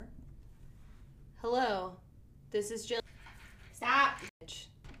Hello, this is Jill. Stop.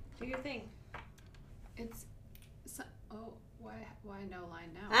 Do your thing. It's so, oh, why no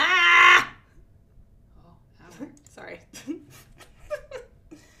line now? Ah! Oh, Howard. Sorry.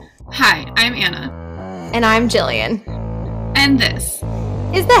 Hi, I'm Anna. And I'm Jillian. And this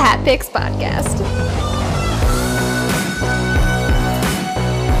is the Hat Picks Podcast.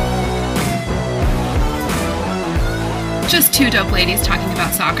 Just two dope ladies talking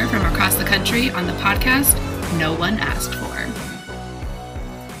about soccer from across the country on the podcast no one asked for.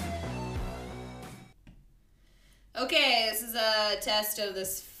 Okay, this is a test of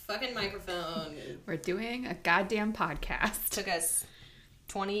this fucking microphone. We're doing a goddamn podcast. Took us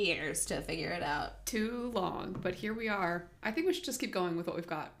 20 years to figure it out. Too long, but here we are. I think we should just keep going with what we've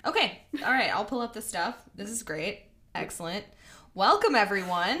got. Okay, all right, I'll pull up the stuff. This is great. Excellent. Welcome,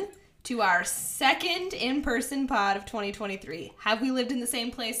 everyone, to our second in-person pod of 2023. Have we lived in the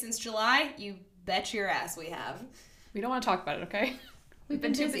same place since July? You bet your ass we have. We don't want to talk about it, okay? We've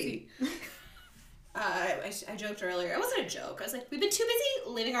been too busy. I joked earlier. It wasn't a joke. I was like, we've been too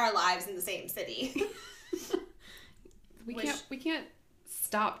busy living our lives in the same city. We can't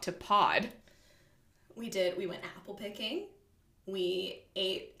stop to pod. We did. We went apple picking. We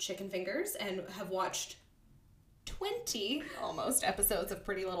ate chicken fingers and have watched 20 almost episodes of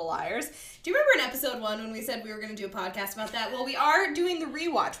Pretty Little Liars. Do you remember in episode 1 when we said we were going to do a podcast about that? Well, we are doing the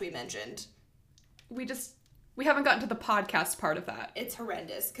rewatch we mentioned. We haven't gotten to the podcast part of that. It's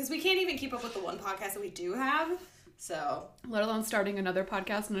horrendous because we can't even keep up with the one podcast that we do have. So, let alone starting another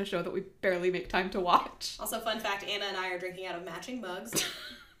podcast on a show that we barely make time to watch. Also, fun fact, Anna and I are drinking out of matching mugs.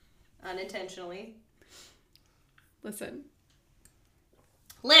 Unintentionally. Listen,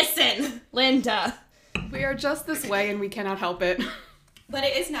 Linda. We are just this way and we cannot help it. But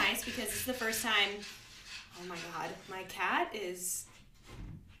it is nice because it's the first time, oh my god, my cat is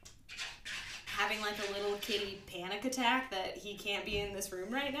having like a little kitty panic attack that he can't be in this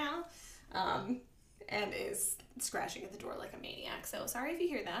room right now, and is scratching at the door like a maniac. So sorry if you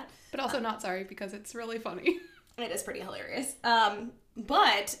hear that. But also not sorry because it's really funny. It is pretty hilarious.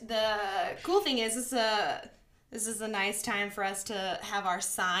 But the cool thing is this is a nice time for us to have our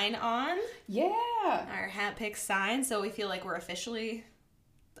sign on. Yeah. Our Hat Picks sign, so we feel like we're officially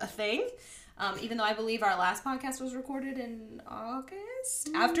a thing. Even though I believe our last podcast was recorded in August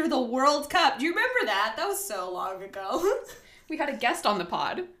after the World Cup. Do you remember that? That was so long ago. We had a guest on the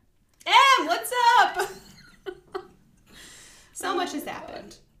pod. Em, what's up? So much has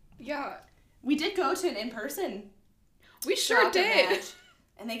happened. Yeah. We did go to an in-person. We sure did. Match,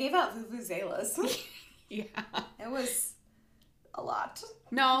 and they gave out vuvuzelas. Yeah. It was a lot.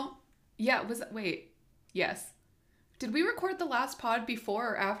 No. Yeah, wait. Yes. Did we record the last pod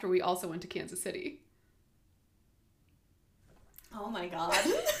before or after we also went to Kansas City? Oh my god.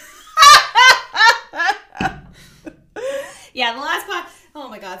 Yeah, the last pod. Oh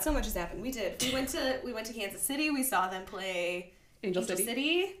my god, so much has happened. We did. We went to Kansas City. We saw them play Angel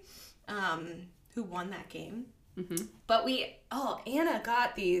City. Who won that game. Mm-hmm. But Anna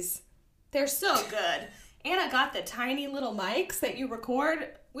got these. They're so good. Anna got the tiny little mics that you record.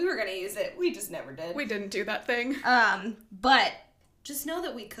 We were going to use it. We just never did. We didn't do that thing. But just know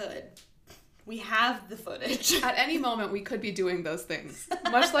that we could. We have the footage. At any moment, we could be doing those things.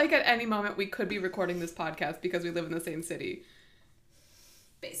 Much like at any moment, we could be recording this podcast because we live in the same city.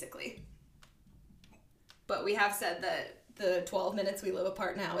 Basically. But we have said that the 12 minutes we live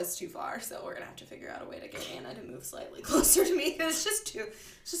apart now is too far, so we're going to have to figure out a way to get Anna to move slightly closer to me.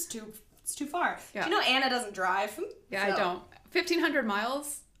 It's too far. Yeah. Do you know Anna doesn't drive? Yeah, so. I don't. 1,500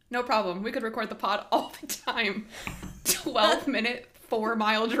 miles? No problem. We could record the pod all the time. 12-minute,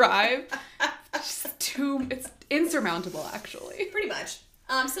 4-mile drive. It's insurmountable, actually. Pretty much.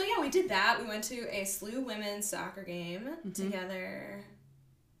 So yeah, we did that. We went to a SLU women's soccer game together.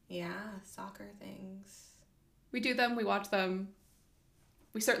 Yeah, soccer things. We do them. We watch them.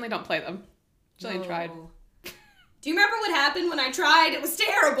 We certainly don't play them. Jillian tried. Do you remember what happened when I tried? It was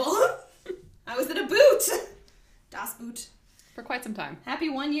terrible. I was at a boot. Das Boot. For quite some time. Happy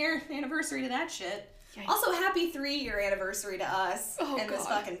 1-year anniversary to that shit. Yikes. Also, happy 3-year anniversary to us this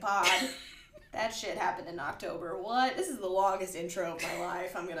fucking pod. That shit happened in October. What? This is the longest intro of my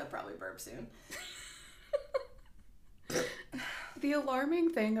life. I'm gonna probably burp soon. The alarming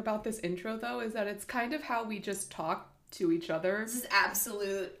thing about this intro, though, is that it's kind of how we just talk to each other. This is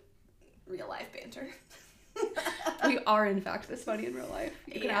absolute real-life banter. We are, in fact, this funny in real life.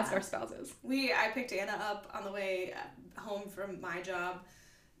 You can ask our spouses. I picked Anna up on the way home from my job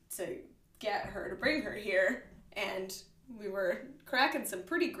to get her to bring her here, and we were cracking some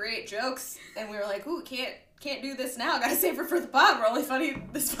pretty great jokes, and we were like, ooh, can't do this now. Gotta save her for the pod. We're only funny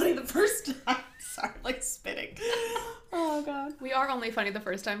the first time. like spitting. Oh, God. We are only funny the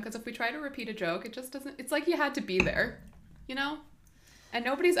first time because if we try to repeat a joke, it just doesn't... It's like you had to be there, you know? And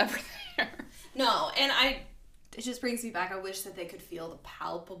nobody's ever there. No, and it just brings me back. I wish that they could feel the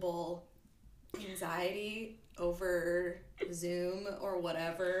palpable anxiety over Zoom or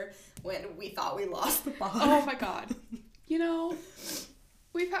whatever when we thought we lost the pod. Oh my God. You know,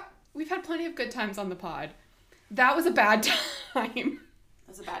 we've had plenty of good times on the pod. That was a bad time. That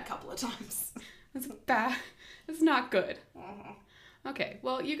was a bad couple of times. It's bad. It's not good. Okay,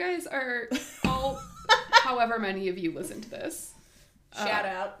 well, you guys are all, however many of you listen to this. Shout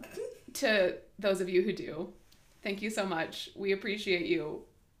out. To those of you who do. Thank you so much. We appreciate you.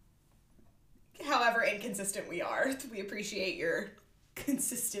 However inconsistent we are, we appreciate your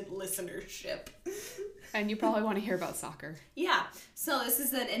consistent listenership. And you probably want to hear about soccer. Yeah. So this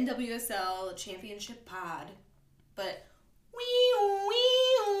is an NWSL championship pod. But wee.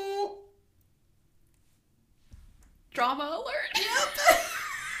 Drama alert. Yep.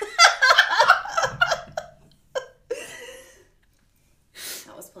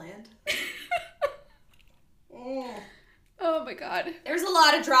 That was planned. Oh my God. There's a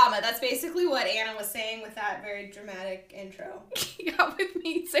lot of drama. That's basically what Anna was saying with that very dramatic intro. Yeah, with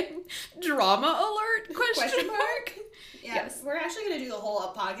me saying drama alert? Question mark? Yeah, yes. We're actually going to do the whole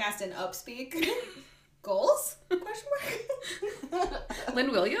podcast in upspeak. Goals? Question mark?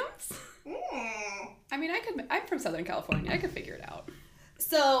 Lynn Williams? I mean, I'm from Southern California. I could figure it out.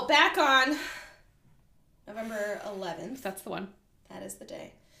 So, back on November 11th. That's the one. That is the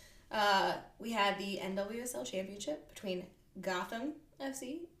day. We had the NWSL Championship between Gotham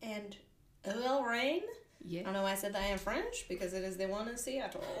FC and OL Reign. Yeah. I don't know why I said that in French, because it is the one in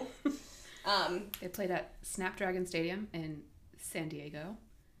Seattle. They played at Snapdragon Stadium in San Diego.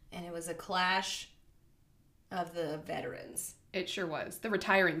 And it was a clash of the veterans. It sure was. The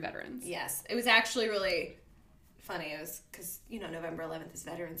retiring veterans. Yes. It was actually really funny. It was because, November 11th is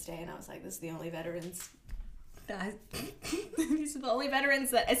Veterans Day, and I was like, this is the only veterans... These are the only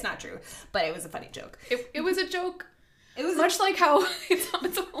veterans that... It's not true, but it was a funny joke. It was a joke. It was much like how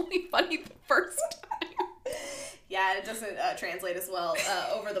it's only funny the first time. Yeah, it doesn't translate as well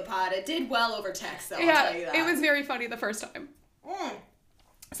over the pod. It did well over text, though, yeah, I'll tell you that. It was very funny the first time.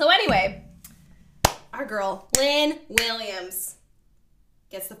 So anyway, our girl, Lynn Williams,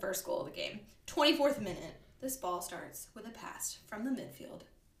 gets the first goal of the game. 24th minute, this ball starts with a pass from the midfield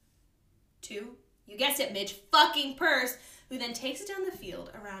to... You guessed it, Midge fucking Purse, who then takes it down the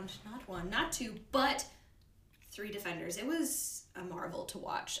field around not one, not two, but 3 defenders. It was a marvel to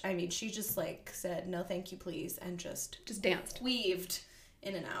watch. I mean, she just said, no thank you please, and just danced. Weaved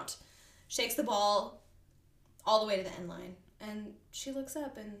in and out. Shakes the ball all the way to the end line. And she looks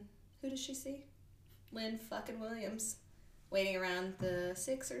up, and who does she see? Lynn fucking Williams, waiting around the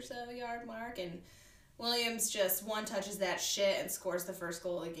 6 or so yard mark, and Williams just one-touches that shit and scores the first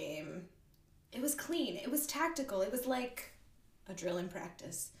goal of the game. It was clean. It was tactical. It was like a drill in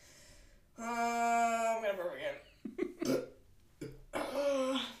practice. I'm gonna burp again.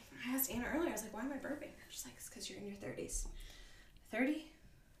 I asked Anna earlier, I was like, why am I burping? She's like, it's because you're in your 30s. 30?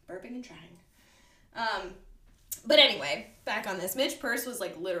 Burping and trying. But anyway, back on this. Midge Purse was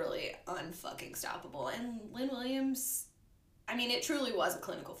literally unfucking stoppable. And Lynn Williams, I mean, it truly was a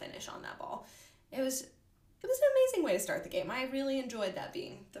clinical finish on that ball. It was an amazing way to start the game. I really enjoyed that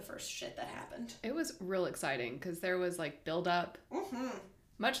being the first shit that happened. It was real exciting because there was build up.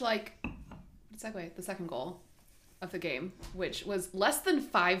 Much like, segue, the second goal of the game, which was less than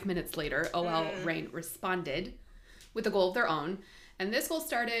 5 minutes later. OL Reign responded with a goal of their own. And this goal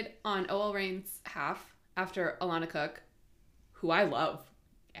started on OL Reign's half after Alana Cook, who I love.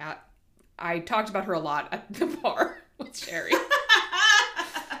 I talked about her a lot at the bar with Sherry.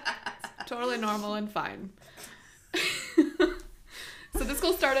 Totally normal and fine. So this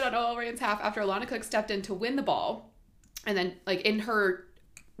goal started on OL Reign's half after Alana Cook stepped in to win the ball. And then, in her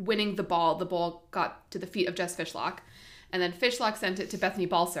winning the ball got to the feet of Jess Fishlock. And then Fishlock sent it to Bethany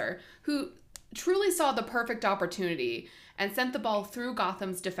Balser, who truly saw the perfect opportunity and sent the ball through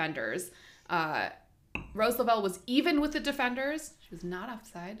Gotham's defenders. Rose Lavelle was even with the defenders. She was not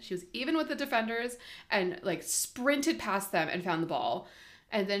offside. She was even with the defenders and, sprinted past them and found the ball.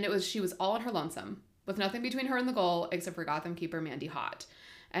 And then she was all on her lonesome with nothing between her and the goal except for Gotham keeper Mandy Hott.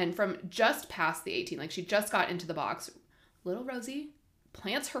 And from just past the 18, she just got into the box, little Rosie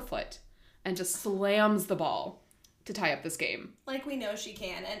plants her foot and just slams the ball to tie up this game. Like we know she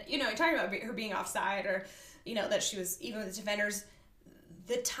can. And, you're talking about her being offside or, that she was even with the defenders.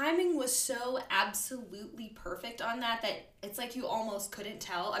 The timing was so absolutely perfect on that it's you almost couldn't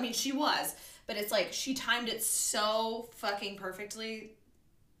tell. I mean, she was, but it's she timed it so fucking perfectly.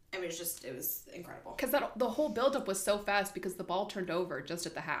 I mean, it was incredible. Because the whole buildup was so fast because the ball turned over just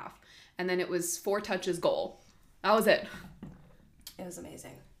at the half. And then it was 4 touches goal. That was it. It was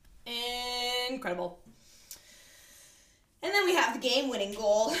amazing. Incredible. And then we have the game-winning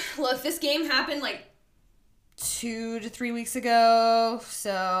goal. Look, this game happened like 2 to 3 weeks ago,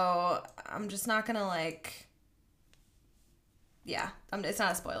 so I'm just not gonna like... Yeah, it's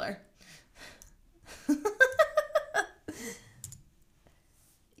not a spoiler.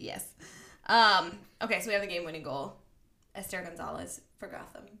 Yes. Okay, so we have the game-winning goal. Esther Gonzalez for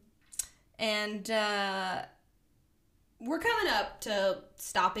Gotham. And we're coming up to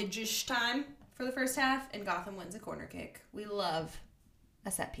stoppage-ish time for the first half, and Gotham wins a corner kick. We love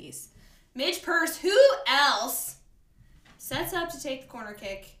a set piece. Midge Purse, who else, sets up to take the corner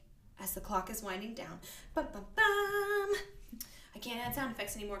kick as the clock is winding down. Bum, bum, bum. I can't add sound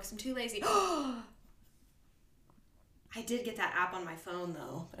effects anymore because I'm too lazy. I did get that app on my phone,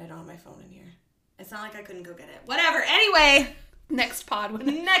 though, but I don't have my phone in here. It's not like I couldn't go get it. Whatever. Anyway. Next pod.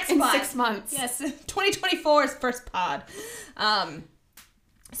 Next in pod. 6 months. Yes. 2024's first pod.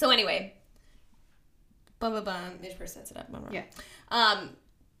 So anyway. Bum, bum, bum. Midge Purse sets it up. Bum, bum. Yeah.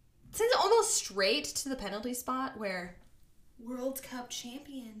 Sends it almost straight to the penalty spot where World Cup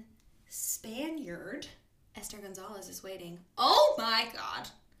champion Spaniard Esther Gonzalez is waiting. Oh my God.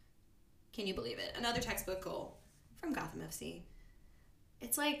 Can you believe it? Another textbook goal from Gotham FC.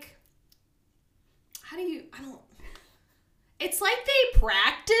 It's like, it's like they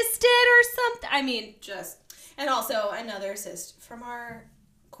practiced it or something. I mean, and also another assist from our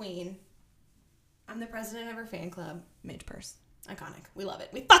queen. I'm the president of her fan club, Midge Purse. Iconic. We love it.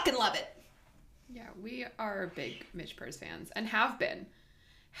 We fucking love it. Yeah, we are big Midge Purse fans and have been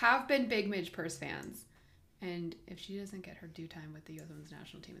big Midge Purse fans. And if she doesn't get her due time with the U.S. Women's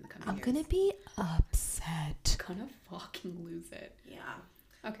National Team in the coming years, I'm gonna be upset. Gonna fucking lose it. Yeah.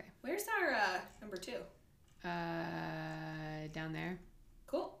 Okay. Where's our number 2? Down there.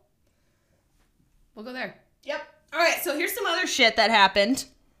 Cool. We'll go there. Yep. All right. So here's some other shit that happened.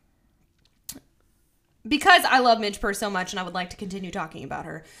 Because I love Midge Purse so much and I would like to continue talking about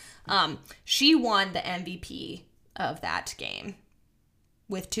her. She won the MVP of that game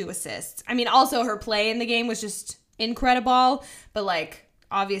with 2 assists. I mean, also her play in the game was just incredible, but like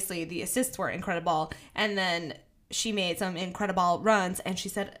obviously the assists were incredible. And then she made some incredible runs and she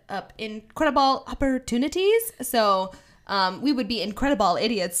set up incredible opportunities. So we would be incredible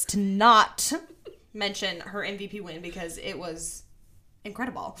idiots to not mention her MVP win because it was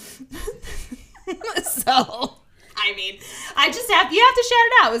incredible. So, I mean, you have to shout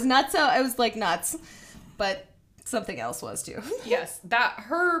it out. It was nuts. So it was like nuts, but something else was too. Yes,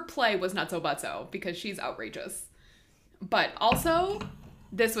 her play was not so butso because she's outrageous. But also,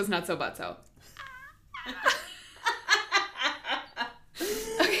 this was not so butso.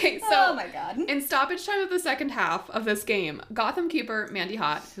 Okay, so oh my God. In stoppage time of the second half of this game, Gotham keeper Mandy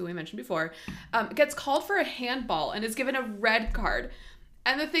Hott, who we mentioned before, gets called for a handball and is given a red card.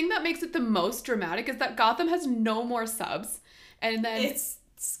 And the thing that makes it the most dramatic is that Gotham has no more subs. And then it's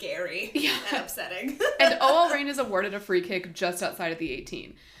scary and upsetting. And OL Reign is awarded a free kick just outside of the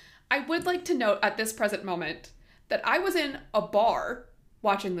 18. I would like to note at this present moment that I was in a bar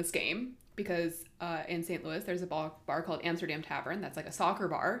watching this game because in St. Louis there's a bar called Amsterdam Tavern that's like a soccer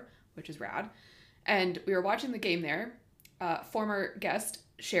bar, which is rad. And we were watching the game there. Former guest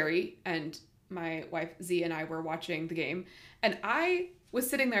Sherry and my wife Z and I were watching the game. And I was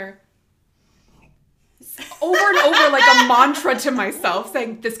sitting there over and over like a mantra to myself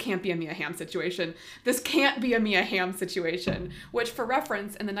saying, this can't be a Mia Hamm situation. This can't be a Mia Hamm situation. Which, for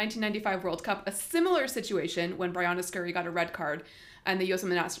reference, in the 1995 World Cup, a similar situation when Brianna Scurry got a red card and the U.S.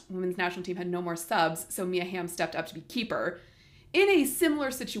 Women's National Team had no more subs, so Mia Hamm stepped up to be keeper. In a similar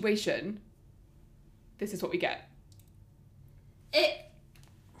situation, this is what we get.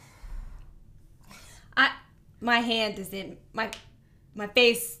 My hand is in my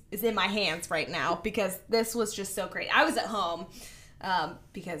face is in my hands right now because this was just so great. I was at home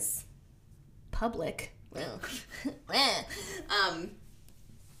because public. And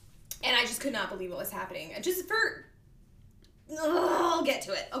I just could not believe what was happening. I'll get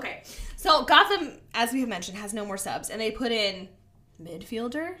to it. Okay. So Gotham, as we have mentioned, has no more subs, and they put in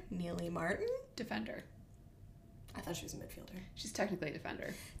midfielder Neely Martin. Defender. I thought she was a midfielder. She's technically a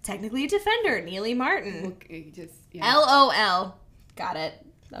defender. Technically a defender, Neely Martin. Yeah. LOL. Got it.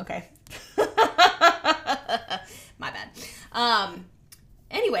 Okay. My bad.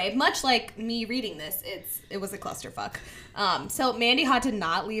 Anyway, much like me reading this, it was a clusterfuck. So Mandy Hott did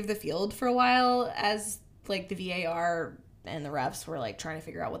not leave the field for a while as like the VAR and the refs were like trying to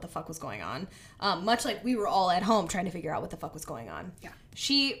figure out what the fuck was going on. Much like we were all at home trying to figure out what the fuck was going on. Yeah.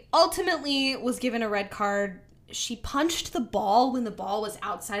 She ultimately was given a red card. She punched the ball when the ball was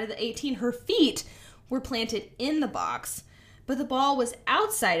outside of the 18. Her feet were planted in the box, but the ball was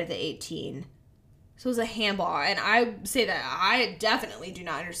outside of the 18. So it was a handball. And I say that I definitely do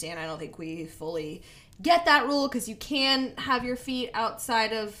not understand. I don't think we fully get that rule because you can have your feet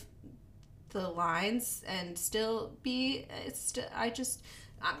outside of the lines and still be, is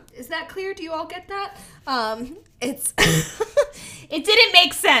that clear? Do you all get that? It didn't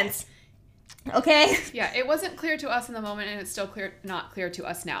make sense. Okay? Yeah, it wasn't clear to us in the moment, and it's still not clear to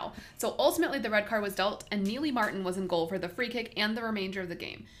us now. So ultimately, the red card was dealt, and Neely Martin was in goal for the free kick and the remainder of the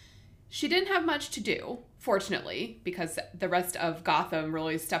game. She didn't have much to do, fortunately, because the rest of Gotham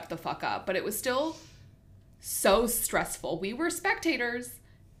really stepped the fuck up, but it was still so stressful. We were spectators,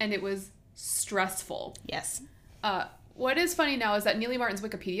 and it was stressful. Yes. What is funny now is that Neely Martin's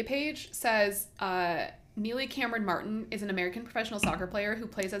Wikipedia page says Neely Cameron Martin is an American professional soccer player who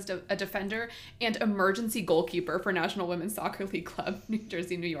plays as a defender and emergency goalkeeper for National Women's Soccer League Club, New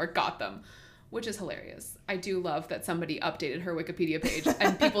Jersey, New York, Gotham, which is hilarious. I do love that somebody updated her Wikipedia page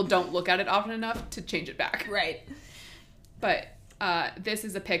and people don't look at it often enough to change it back. Right. But this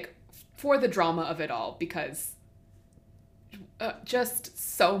is a pick for the drama of it all because just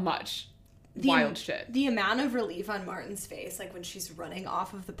so much wild shit. The amount of relief on Martin's face, like when she's running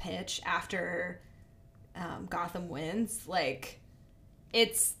off of the pitch after Gotham wins, like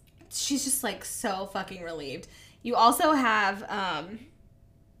she's just like so fucking relieved. You also have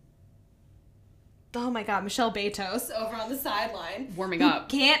oh my god, Michelle Betos over on the sideline warming up,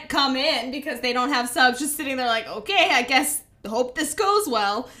 can't come in because they don't have subs, just sitting there like, okay, I guess hope this goes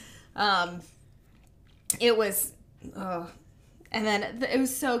well. It was and then it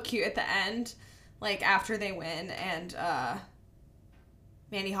was so cute at the end, like after they win and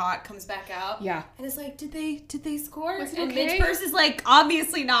Mandy Hawk comes back out. Yeah. And it's like, did they score? Was it and okay? Mitch Purse is like,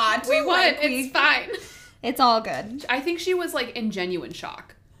 obviously not. We won. Like, it's fine. It's all good. I think she was like in genuine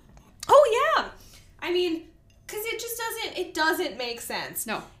shock. Oh, yeah. I mean, because it doesn't make sense.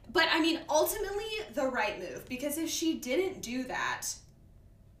 No. But, I mean, ultimately, the right move. Because if she didn't do that,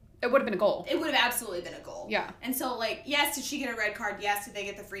 it would have been a goal. It would have absolutely been a goal. Yeah. And so, like, yes, did she get a red card? Yes, did they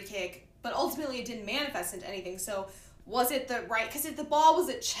get the free kick? But ultimately, it didn't manifest into anything. So, was it the right... Because if the ball was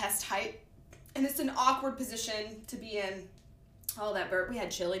at chest height, and it's an awkward position to be in. Oh, that burp. We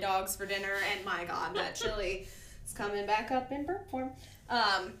had chili dogs for dinner, and my God, that chili is coming back up in burp form.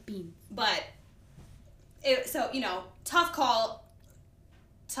 Bean. But, tough call,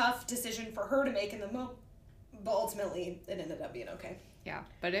 tough decision for her to make in the moment. But ultimately, it ended up being okay. Yeah,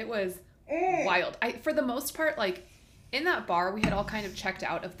 but it was wild. For the most part, like, in that bar, we had all kind of checked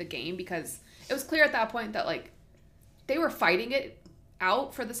out of the game because it was clear at that point that, like, they were fighting it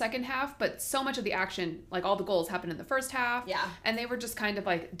out for the second half, but so much of the action, like, all the goals happened in the first half. Yeah. And they were just kind of,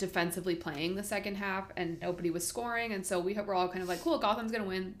 like, defensively playing the second half, and nobody was scoring, and so we were all kind of like, cool, Gotham's gonna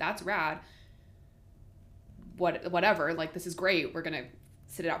win. That's rad. Whatever. Like, this is great. We're gonna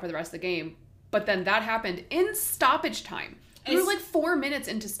sit it out for the rest of the game. But then that happened in stoppage time. We were like 4 minutes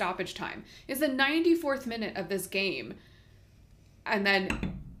into stoppage time. It's the 94th minute of this game. And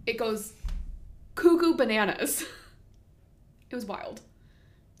then it goes cuckoo bananas. It was wild.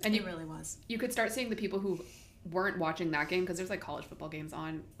 And it really was. You could start seeing the people who weren't watching that game because there's like college football games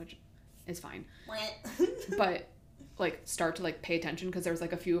on, which is fine. But like start to like pay attention because there was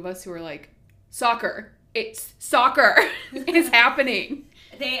like a few of us who were like, soccer. It's soccer. It's happening.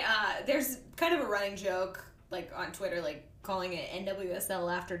 There's kind of a running joke like on Twitter, like calling it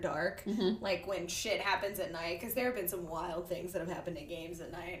NWSL after dark, like when shit happens at night, because there have been some wild things that have happened at games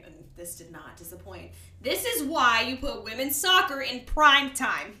at night, and this did not disappoint. This is why you put women's soccer in prime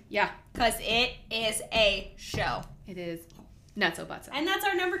time. Yeah. Because it is a show. It is not so butts. And that's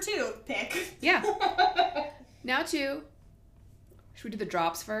our number 2 pick. Yeah. Now should we do the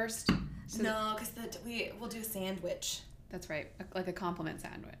drops first? No, because we'll do a sandwich. That's right. Like a compliment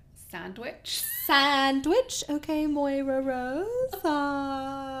sandwich. Sandwich. Okay, Moira Rose.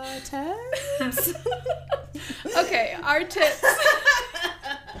 Tips. Okay, our tips.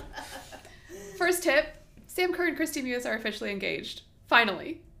 First tip. Sam Kerr and Christy Muse are officially engaged.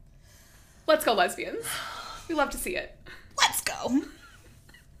 Finally. Let's go, lesbians. We love to see it. Let's go.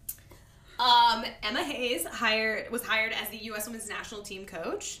 Emma Hayes was hired as the U.S. Women's National Team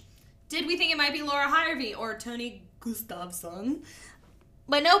coach. Did we think it might be Laura Harvey or Tony Gustafsson?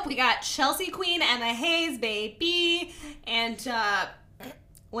 But nope, we got Chelsea Queen, Emma Hayes, baby. And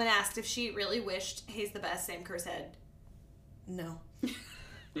when asked if she really wished Hayes the best, Sam Kerr said, no.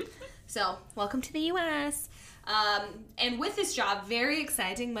 So, welcome to the U.S. And with this job, very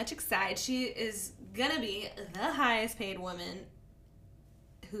exciting, much excited. She is gonna be the highest paid woman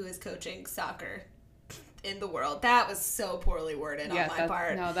who is coaching soccer in the world. That was so poorly worded on my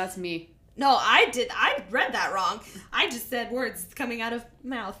part. No, that's me. No, I read that wrong. I just said words coming out of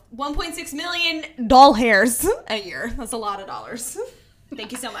mouth. 1.6 million doll hairs a year. That's a lot of dollars.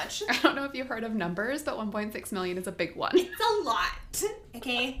 Thank you so much. I don't know if you've heard of numbers, but 1.6 million is a big one. It's a lot.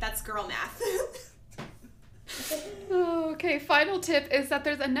 Okay, that's girl math. Okay, final tip is that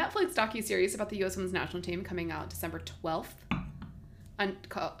there's a Netflix docuseries about the U.S. Women's National Team coming out December 12th.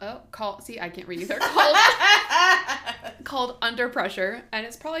 See, I can't read either. Called Under Pressure, and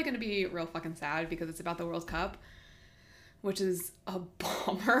it's probably going to be real fucking sad because it's about the World Cup, which is a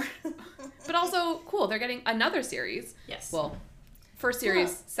bummer. But also cool. They're getting another series. Yes. Well, first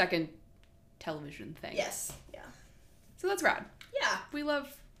series, second television thing. Yes. Yeah. So that's rad. Yeah. We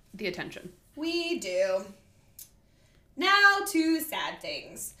love the attention. We do. Now to sad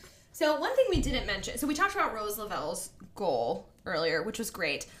things. So one thing we didn't mention, so we talked about Rose Lavelle's goal earlier, which was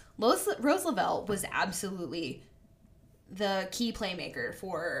great. Rose Lavelle was absolutely the key playmaker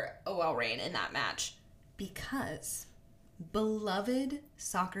for OL Reign in that match because beloved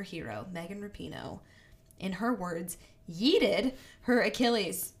soccer hero Megan Rapinoe, in her words, yeeted her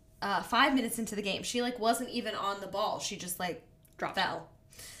Achilles 5 minutes into the game. She wasn't even on the ball. She just dropped. Fell.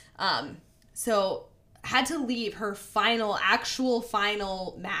 So had to leave her actual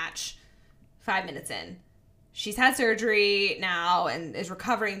final match 5 minutes in. She's had surgery now and is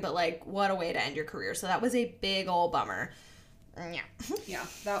recovering, but what a way to end your career. So that was a big old bummer. Yeah. Yeah,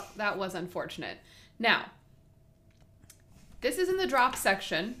 that was unfortunate. Now, this is in the drop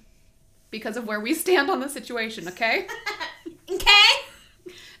section because of where we stand on the situation, okay?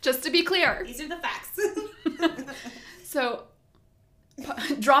 Okay. Just to be clear. These are the facts. So,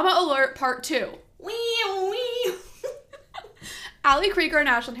 drama alert part 2. Wee. Ali Krieger and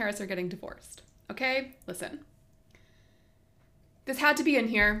Ashlyn Harris are getting divorced. Okay? Listen. This had to be in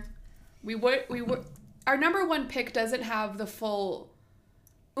here. We would our number one pick doesn't have the full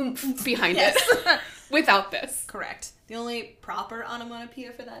oomph behind it without this. Correct. The only proper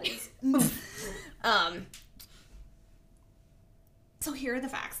onomatopoeia for that is So here are the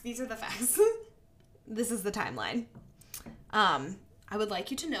facts. These are the facts. This is the timeline. I would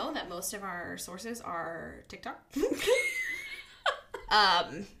like you to know that most of our sources are TikTok.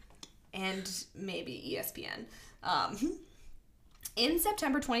 And maybe ESPN. In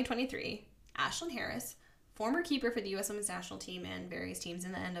September 2023, Ashlyn Harris, former keeper for the U.S. Women's National Team and various teams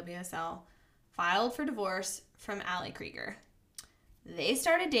in the NWSL, filed for divorce from Ali Krieger. They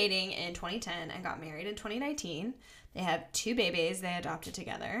started dating in 2010 and got married in 2019. They have 2 babies they adopted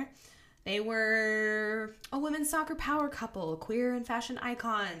together. They were a women's soccer power couple, queer and fashion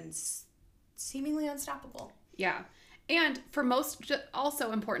icons, seemingly unstoppable. Yeah. And for most,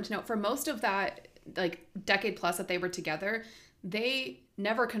 also important to note, for most of that decade plus that they were together, they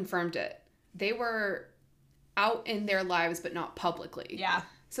never confirmed it. They were out in their lives, but not publicly. Yeah.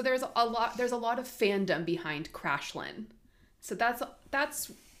 So there's a lot of fandom behind Crashland. So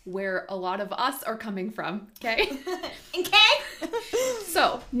that's where a lot of us are coming from. Okay. Okay.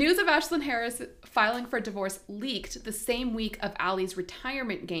 So news of Ashlyn Harris filing for divorce leaked the same week of Ali's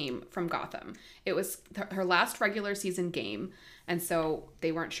retirement game from Gotham. It was her last regular season game, and so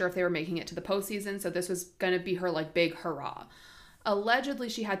they weren't sure if they were making it to the postseason. So this was going to be her big hurrah. Allegedly,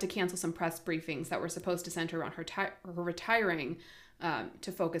 she had to cancel some press briefings that were supposed to center around her retiring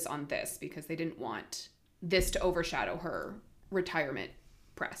to focus on this because they didn't want this to overshadow her retirement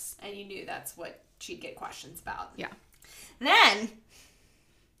press. And you knew that's what she'd get questions about. Yeah. Then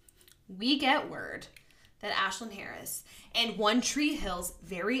we get word that Ashlyn Harris and One Tree Hill's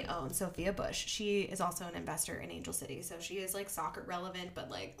very own Sophia Bush, she is also an investor in Angel City, so she is soccer relevant, but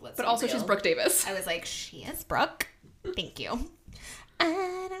let's But also real. she's Brooke Davis. I was she is Brooke. Thank you.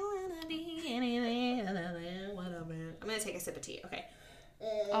 I don't wanna be anything other than what I'm in. I'm gonna take a sip of tea. Okay.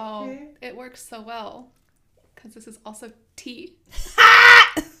 Oh, it works so well because this is also tea.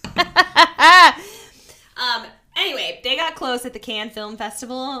 Anyway, they got close at the Cannes Film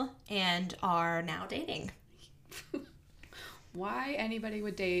Festival and are now dating. Why anybody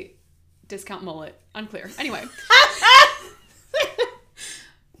would date discount mullet? Unclear. Anyway.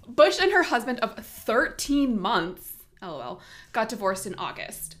 Bush and her husband of 13 months, LOL, got divorced in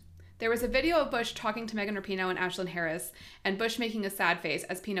August. There was a video of Bush talking to Megan Rapinoe and Ashlyn Harris, and Bush making a sad face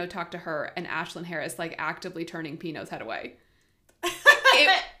as Pinot talked to her, and Ashlyn Harris actively turning Pinot's head away.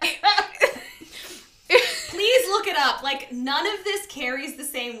 Please look it up. None of this carries the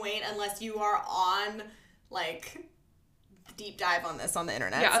same weight unless you are on, deep dive on this on the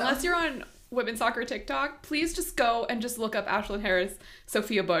internet. Yeah, unless you're on women's soccer TikTok, please just go and just look up Ashlyn Harris,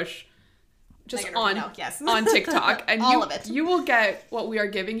 Sophia Bush, just on TikTok, and all of it. You will get what we are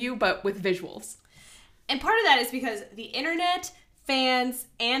giving you, but with visuals. And part of that is because the internet, fans,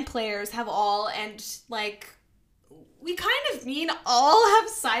 and players have all, and like, we kind of all have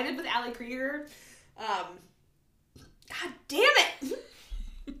sided with Ali Krieger. God damn it!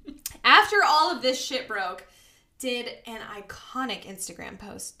 After all of this shit broke, did an iconic Instagram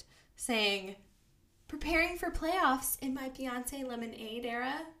post saying, "Preparing for playoffs in my Beyonce Lemonade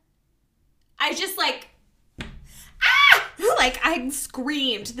era." I just like, like I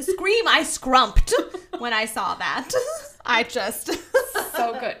screamed. The scream I scrumped when I saw that. I just.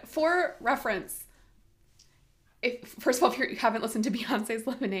 So good. For reference, first of all, if you haven't listened to Beyonce's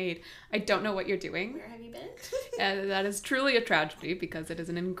Lemonade, I don't know what you're doing. Where have you been? And that is truly a tragedy because it is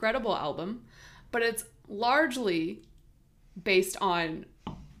an incredible album, but it's largely based on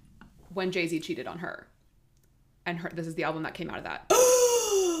when Jay-Z cheated on her. And this is the album that came out of that.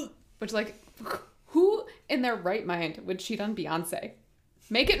 Which, like, who in their right mind would cheat on Beyonce?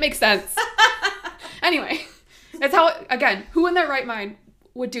 Make it make sense. Anyway, that's how, again, who in their right mind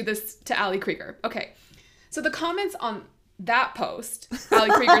would do this to Ali Krieger? Okay, so the comments on that post, Ali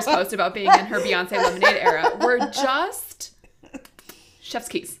Krieger's post about being in her Beyonce Lemonade era, were just chef's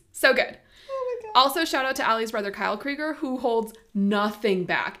kiss. So good. Oh my God. Also, shout out to Ali's brother Kyle Krieger, who holds nothing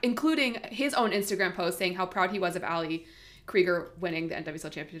back, including his own Instagram post saying how proud he was of Ali Krieger winning the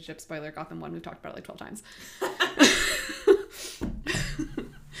NWSL championship. Spoiler, Gotham won. We've talked about it like 12 times.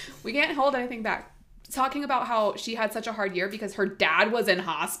 We can't hold anything back. Talking about how she had such a hard year because her dad was in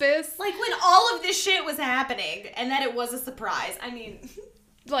hospice. Like, when all of this shit was happening and that it was a surprise. I mean...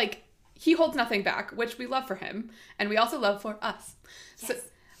 Like, he holds nothing back, which we love for him. And we also love for us. Yes.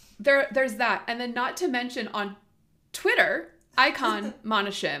 So there's that. And then not to mention on Twitter, icon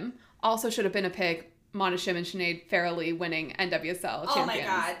Monashim also should have been a pig. Monashim and Sinead Farrelly winning NWSL champions. Oh my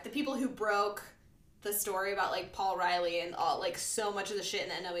God. The people who broke the story about, like, Paul Riley and all, like, so much of the shit in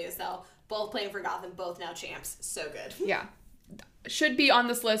the NWSL, both playing for Gotham, both now champs. So good. Yeah. Should be on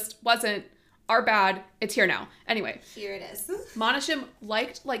this list. Wasn't. Our bad. It's here now. Anyway. Here it is. Monashim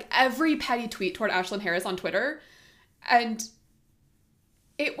liked, like, every petty tweet toward Ashlyn Harris on Twitter. And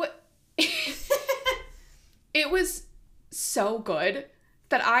it was so good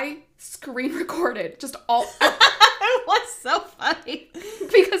that I screen recorded just all... It was so funny.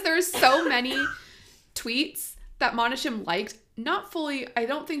 Because there's so many tweets that Monashim liked. Not fully, I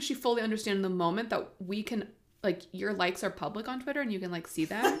don't think she fully understood in the moment that we can, like, your likes are public on Twitter and you can, like, see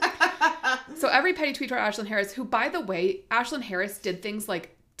them. So every petty tweet toward Ashlyn Harris, who, by the way, Ashlyn Harris did things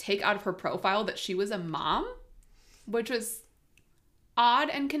like take out of her profile that she was a mom, which was odd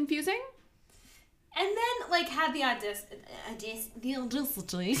and confusing. And then, like, had the audacity,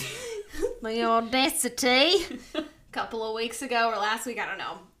 my audacity, a couple of weeks ago or last week, I don't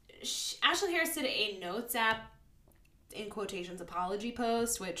know. Ashlyn Harris did a Notes app, in quotations, apology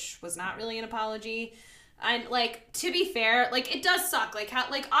post, which was not really an apology. And, like, to be fair, like, it does suck. Like, how,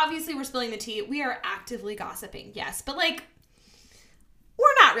 like, obviously we're spilling the tea. We are actively gossiping, yes. But, like,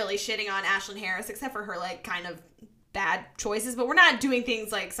 we're not really shitting on Ashlyn Harris, except for her, like, kind of bad choices. But we're not doing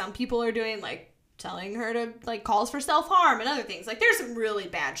things like some people are doing, like, telling her to, like, calls for self-harm and other things. Like, there's some really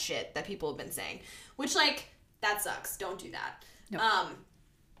bad shit that people have been saying. Which, like, that sucks. Don't do that. No.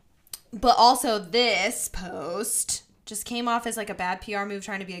 But also this post just came off as, like, a bad PR move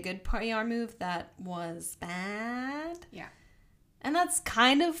trying to be a good PR move that was bad. Yeah. And that's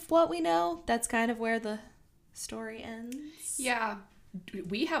kind of what we know. That's kind of where the story ends. Yeah.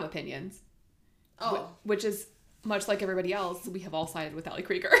 We have opinions. Oh. Which is much like everybody else. We have all sided with Ali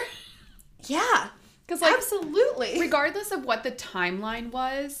Krieger. Yeah. Because, like, absolutely. Regardless of what the timeline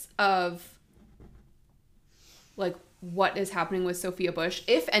was of, like, what is happening with Sophia Bush,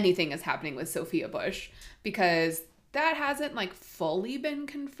 if anything is happening with Sophia Bush, because that hasn't, like, fully been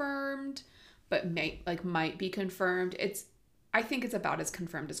confirmed, but might be confirmed. I think it's about as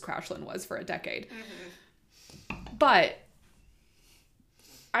confirmed as Crashland was for a decade. Mm-hmm. But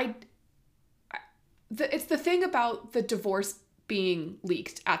it's the thing about the divorce being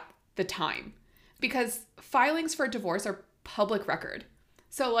leaked at the time, because filings for divorce are public record.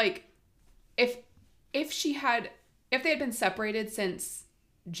 So, like, if they had been separated since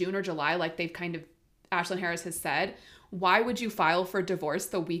June or July, like they've kind of, Ashlyn Harris has said, why would you file for divorce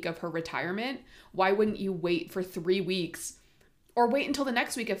the week of her retirement? Why wouldn't you wait for 3 weeks or wait until the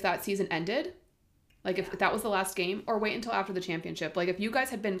next week if that season ended? Like, if that was the last game, or wait until after the championship. Like, if you guys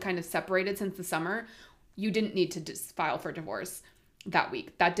had been kind of separated since the summer, you didn't need to file for divorce that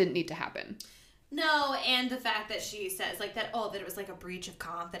week. That didn't need to happen. No, and the fact that she says, like, that it was, like, a breach of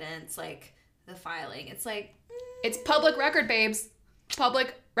confidence, like, the filing. It's like... It's public record, babes.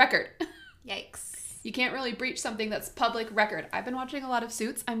 Public record. Yikes. You can't really breach something that's public record. I've been watching a lot of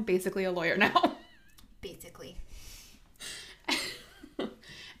Suits. I'm basically a lawyer now. Basically.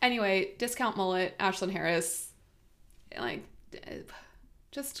 Anyway, discount mullet, Ashlyn Harris. Like,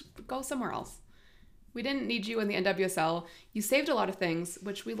 just go somewhere else. We didn't need you in the NWSL. You saved a lot of things,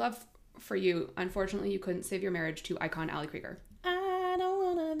 which we love for you. Unfortunately, you couldn't save your marriage to icon Allie Krieger. I don't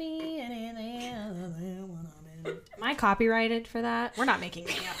want to be anything other than what I'm in. Am I copyrighted for that? We're not making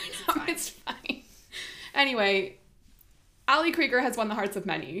any of these. It's fine. It's fine. Anyway, Allie Krieger has won the hearts of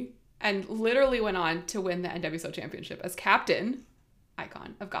many and literally went on to win the NWSL championship as captain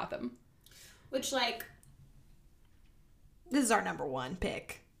icon of Gotham. Which, like, this is our number one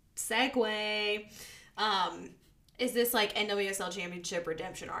pick. Segue. Is this, like, NWSL championship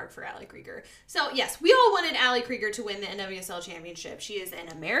redemption arc for Allie Krieger? So, yes, we all wanted Allie Krieger to win the NWSL championship. She is an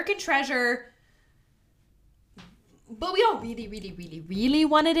American treasure. But we all really, really, really, really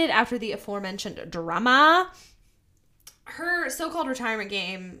wanted it after the aforementioned drama. Her so-called retirement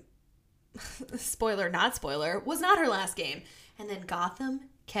game, spoiler, not spoiler, was not her last game. And then Gotham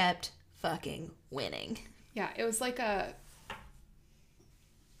kept fucking winning. Yeah, it was like the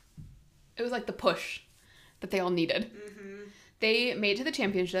push that they all needed. Mm-hmm. They made it to the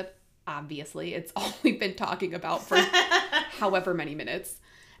championship. Obviously, it's all we've been talking about for however many minutes.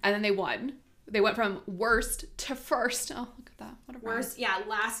 And then they won. They went from worst to first. Oh, look at that. What a worst. Yeah,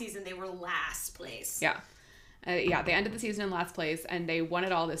 last season they were last place. Yeah. They ended the season in last place, and they won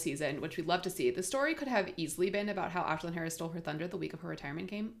it all this season, which we'd love to see. The story could have easily been about how Ashlyn Harris stole her thunder the week of her retirement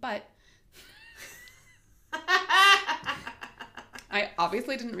game, but I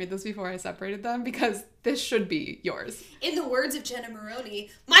obviously didn't read this before I separated them because this should be yours. In the words of Jenna Maroney,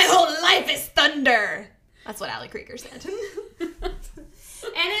 my whole life is thunder. That's what Allie Krieger said.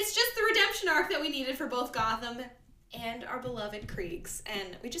 And it's just the redemption arc that we needed for both Gotham and our beloved Kriegs.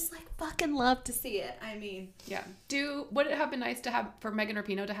 And we just, like, fucking love to see it. I mean... Yeah. Would it have been nice to have, for Megan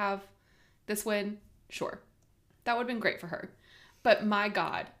Rapinoe to have this win? Sure. That would have been great for her. But my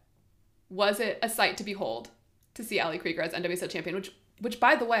God, was it a sight to behold to see Allie Krieger as NWSL champion, which,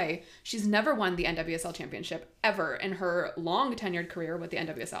 by the way, she's never won the NWSL championship ever in her long tenured career with the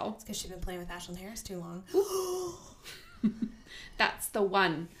NWSL. It's because she's been playing with Ashlyn Harris too long. That's the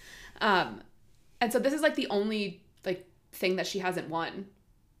one. And so this is like the only like thing that she hasn't won,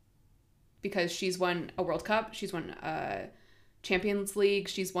 because she's won a World Cup, she's won Champions League,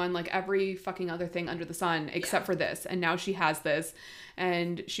 she's won like every fucking other thing under the sun except for this, and now she has this,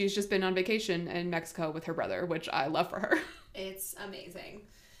 and she's just been on vacation in Mexico with her brother, which I love for her. It's amazing.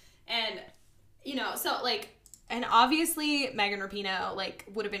 And you know, so like, and obviously Megan Rapinoe like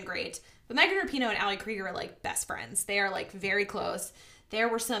would have been great, but Megan Rapinoe and Allie Krieger are like best friends. They are like very close. There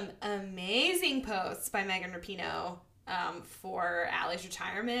were some amazing posts by Megan Rapinoe for Allie's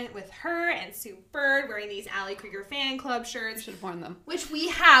retirement with her and Sue Bird wearing these Allie Krieger fan club shirts. Should have worn them. Which we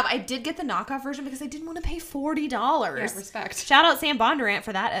have. I did get the knockoff version because I didn't want to pay $40. Yeah, respect. Shout out Sam Bondurant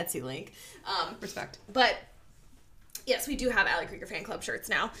for that Etsy link. Respect. But yes, we do have Allie Krieger fan club shirts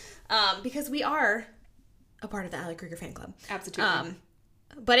now because we are a part of the Allie Krieger fan club. Absolutely.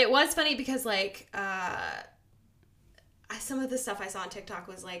 But it was funny because like some of the stuff I saw on TikTok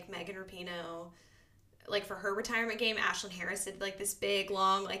was like Megan Rapinoe, like for her retirement game, Ashlyn Harris did like this big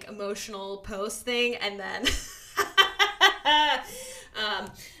long like emotional post thing, and then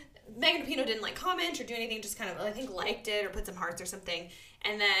Megan Rapinoe didn't like comment or do anything, just kind of I think liked it or put some hearts or something,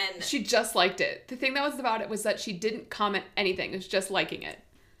 and then she just liked it. The thing that was about it was that she didn't comment anything. It was just liking it.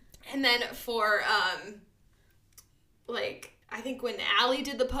 And then for like I think when Allie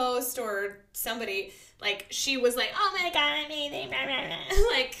did the post or somebody, like, she was like, oh my God, amazing, blah, blah, blah.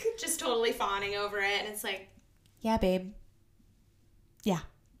 Like, just totally fawning over it. And it's like, yeah, babe. Yeah.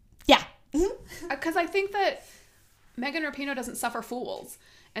 Yeah. Because I think that Megan Rapinoe doesn't suffer fools.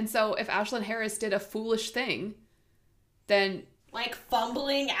 And so if Ashlyn Harris did a foolish thing, then... Like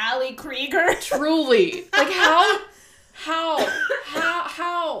fumbling Allie Krieger? Truly. Like, how?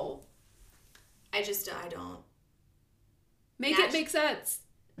 I don't. Make it make sense.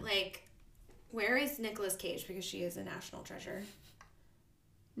 Like, where is Nicolas Cage? Because she is a national treasure.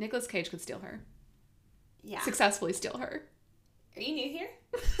 Nicolas Cage could steal her. Yeah. Successfully steal her. Are you new here?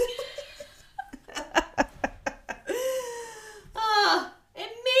 Oh,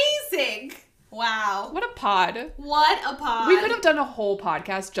 amazing. Wow. What a pod. What a pod. We could have done a whole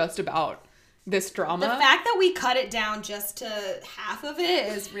podcast just about this drama. The fact that we cut it down just to half of it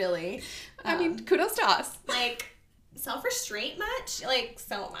is really... I mean, kudos to us. Like... Self-restraint much? Like,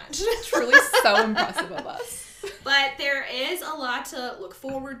 so much. Truly so impressive of us. But there is a lot to look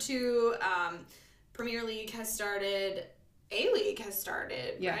forward to. Premier League has started. A-League has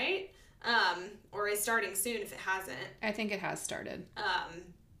started, right? Or is starting soon if it hasn't. I think it has started.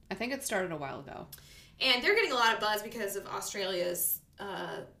 I think it started a while ago. And they're getting a lot of buzz because of Australia's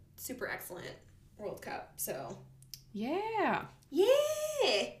super excellent World Cup. So, yeah.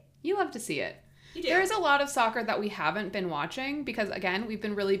 You love to see it. You do. There's a lot of soccer that we haven't been watching because, again, we've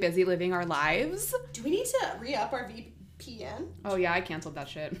been really busy living our lives. Do we need to re-up our VPN? Oh, yeah, I canceled that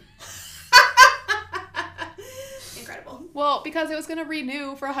shit. Incredible. Well, because it was going to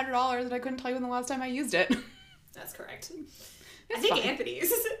renew for $100 and I couldn't tell you when the last time I used it. That's correct. It's I think fine. Anthony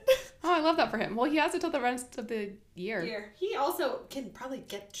uses it. Oh, I love that for him. Well, he has it till the rest of the year. He also can probably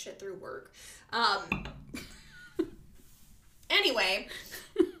get shit through work. Anyway,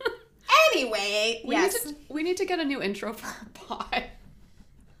 yes. We need to get a new intro for our pod.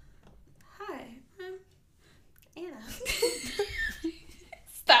 Hi, I'm Anna.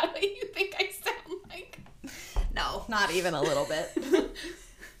 Is that what you think I sound like? No, not even a little bit.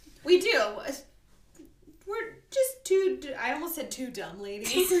 We do. We're just I almost said two dumb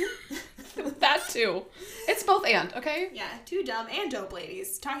ladies. That too. It's both and, okay? Yeah, two dumb and dope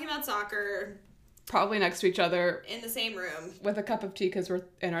ladies talking about soccer. Probably next to each other. In the same room. With a cup of tea because we're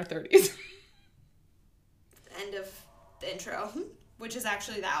in our 30s. End of the intro, which is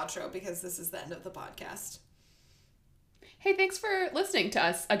actually the outro because this is the end of the podcast. Hey, thanks for listening to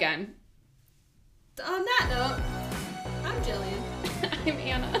us again. On that note, I'm Jillian. I'm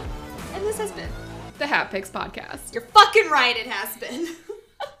Anna. And this has been the Hat Picks Podcast. You're fucking right, it has been.